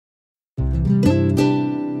We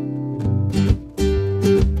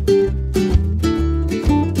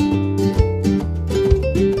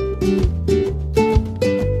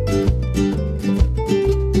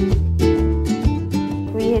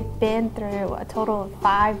had been through a total of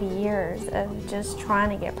 5 years of just trying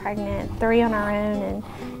to get pregnant, 3 on our own and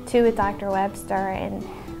 2 with Dr. Webster, and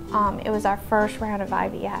it was our first round of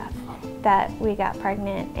IVF that we got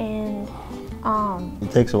pregnant. And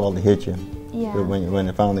it takes a while to hit you. Yeah. But when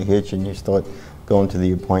it finally hits you and you start going to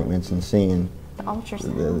the appointments and seeing the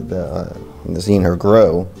ultrasound, seeing her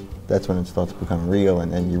grow, that's when it starts to become real,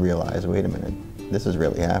 and then you realize, wait a minute, this is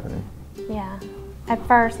really happening. Yeah. At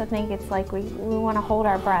first, I think it's like we want to hold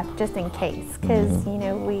our breath just in case, because you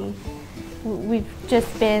know we've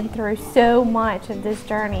just been through so much of this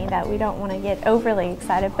journey that we don't want to get overly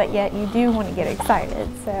excited, but yet you do want to get excited.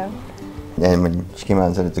 So. And when she came out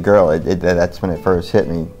and said it's a girl, that's when it first hit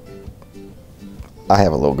me. I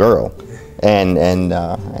have a little girl, and then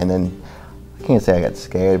I can't say I got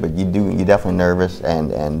scared, but you're definitely nervous,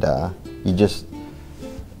 and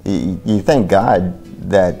you thank God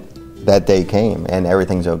that day came and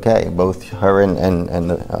everything's okay. Both her and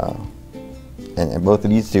both of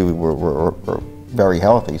these two were very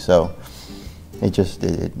healthy, so it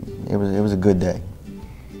was a good day.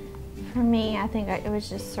 For me, I think it was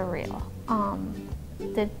just surreal.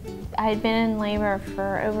 I had been in labor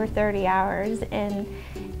for over 30 hours, and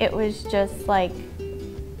it was just like,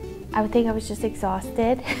 I would think I was just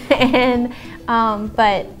exhausted, and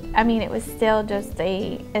but I mean, it was still just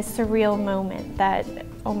a surreal moment that,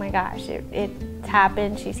 oh my gosh, it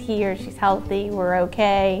happened, she's here, she's healthy, we're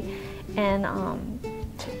okay, and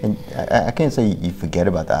I can't say you forget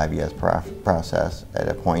about the IVF process at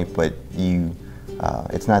a point, but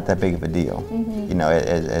it's not that big of a deal, you know,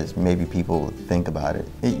 as maybe people think about it.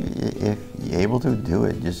 If you're able to do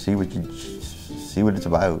it, just see what it's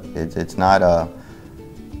about. It's not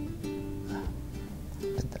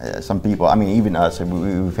some people, I mean, even us,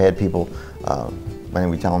 we've had people, when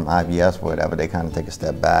we tell them IVS or whatever, they kind of take a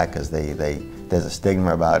step back because there's a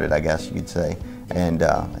stigma about it, I guess you could say. And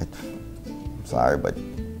I'm sorry, but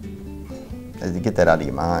get that out of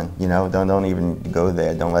your mind. You know, don't even go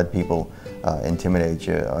there. Don't let people intimidate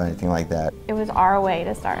you or anything like that. it was our way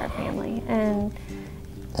to start a family, and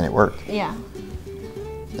it worked. yeah.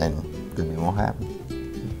 And it won't happen.